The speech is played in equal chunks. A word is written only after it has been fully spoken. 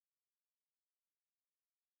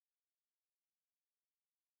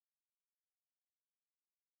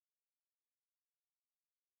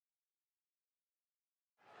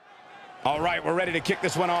All right, we're ready to kick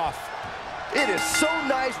this one off. It is so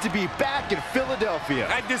nice to be back in Philadelphia.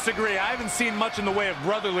 I disagree. I haven't seen much in the way of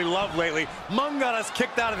brotherly love lately. Mung got us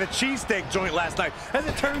kicked out of the cheesesteak joint last night. As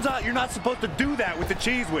it turns out, you're not supposed to do that with the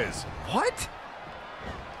Cheese Whiz. What?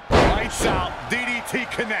 Lights out.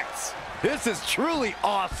 DDT connects. This is truly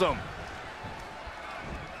awesome.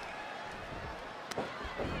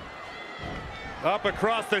 Up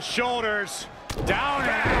across the shoulders. Down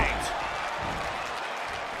and out.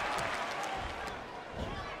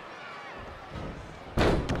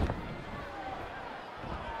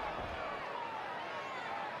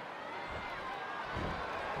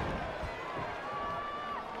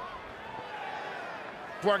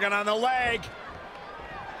 Working on the leg.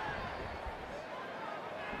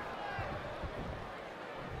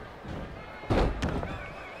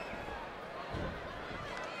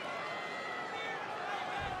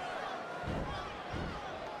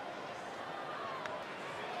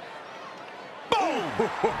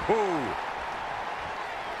 Boom!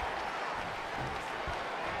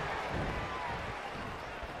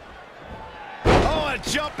 Oh, a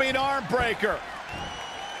jumping arm breaker.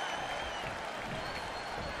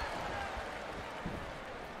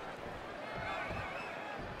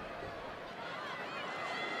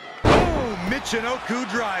 Michinoku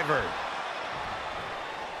driver.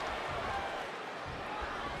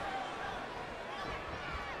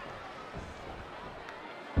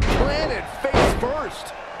 Planted face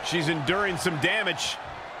first. She's enduring some damage.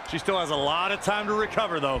 She still has a lot of time to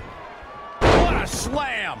recover, though. What a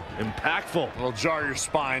slam! Impactful. It'll jar your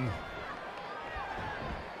spine.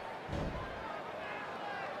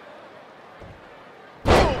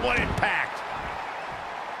 Oh, what impact!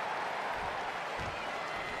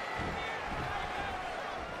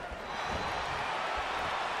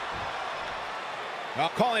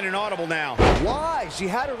 Calling an audible now. Why? She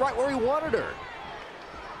had it right where he wanted her.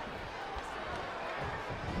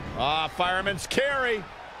 Fireman's carry.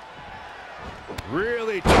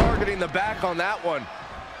 Really targeting the back on that one.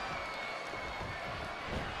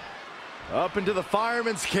 Up into the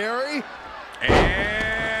fireman's carry.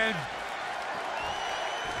 And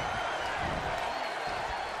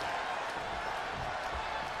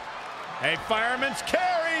a fireman's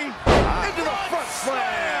carry. Into the front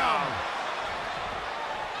slam.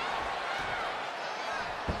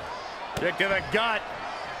 Kick to the gut.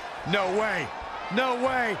 No way. No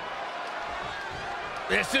way.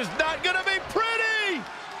 This is not gonna be pretty.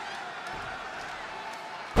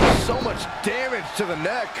 So much damage to the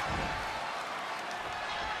neck.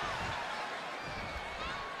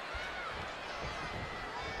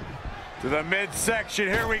 To the midsection.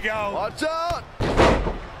 Here we go. Watch out.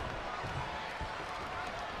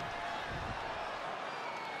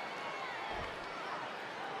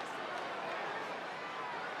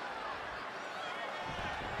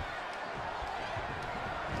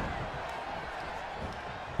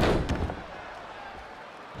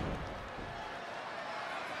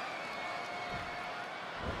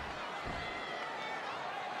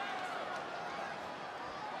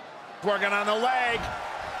 Working on the leg.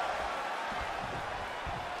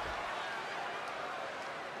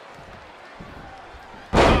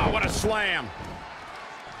 Oh, what a slam.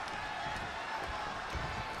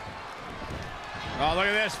 Oh, look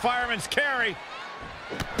at this. Fireman's carry.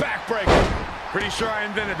 Backbreaker. Pretty sure I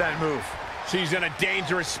invented that move. She's in a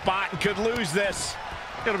dangerous spot and could lose this.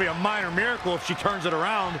 It'll be a minor miracle if she turns it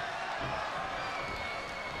around.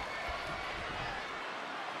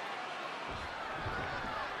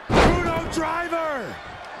 Driver!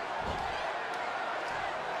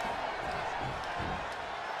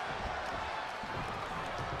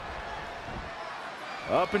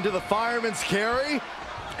 Up into the fireman's carry.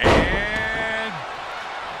 And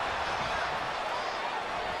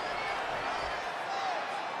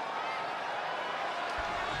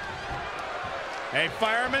a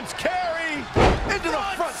fireman's carry. Into the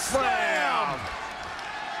front slam.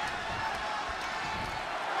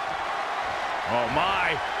 Oh,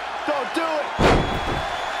 my. Don't do it.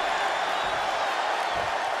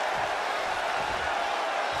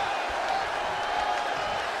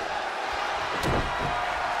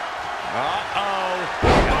 Uh-oh.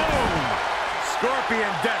 Boom!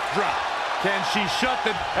 Scorpion death drop. Can she shut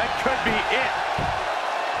the... That could be it.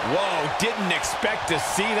 Whoa, didn't expect to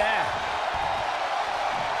see that.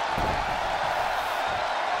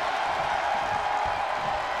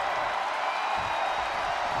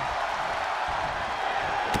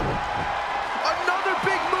 Another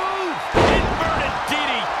big move. Inverted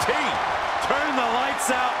DDT. Turn the lights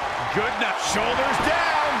out. Good enough. Shoulders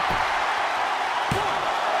down.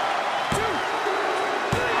 1, 2.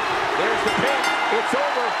 There's the pin. It's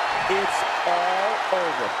over. It's all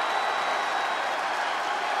over.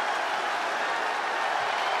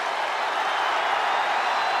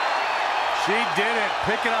 She did it,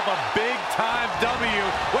 picking up a big-time W.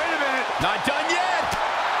 Wait a minute. Not done yet.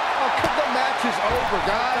 Oh, the match is over,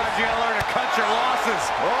 guys. Sometimes you gotta learn to cut your losses.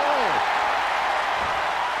 Oh.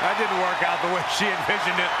 That didn't work out the way she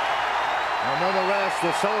envisioned it. Well, nonetheless, the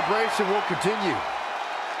celebration will continue.